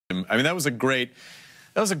I mean, that was a great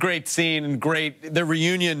scene and the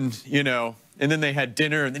reunion, you know, and then they had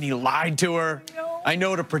dinner and then he lied to her. I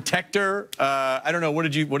know, to protect her. I don't know. What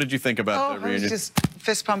did you think about the reunion? I was just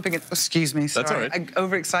fist pumping it. Excuse me. Sorry. That's all right. I'm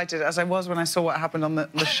overexcited as I was when I saw what happened on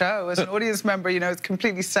the show. As an audience member, you know, it's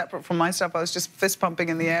completely separate from my stuff. I was just fist pumping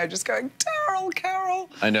in the air, just going, Daryl,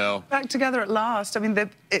 Carol. I know. Back together at last. I mean,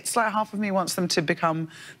 it's like half of me wants them to become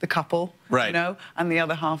the couple, right? You know, and the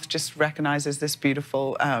other half just recognizes this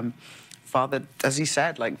beautiful. Father, as he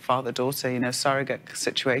said, like father-daughter, you know, surrogate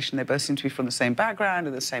situation. They both seem to be from the same background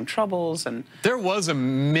and the same troubles. And there was a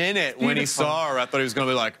minute when he saw her, I thought he was going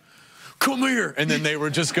to be like, come here. And then they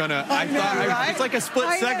were just going to, it's like a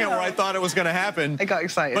split second where I thought it was going to happen. I got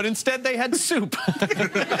excited. But instead they had soup. I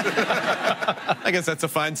guess that's a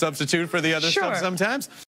fine substitute for the other stuff sometimes.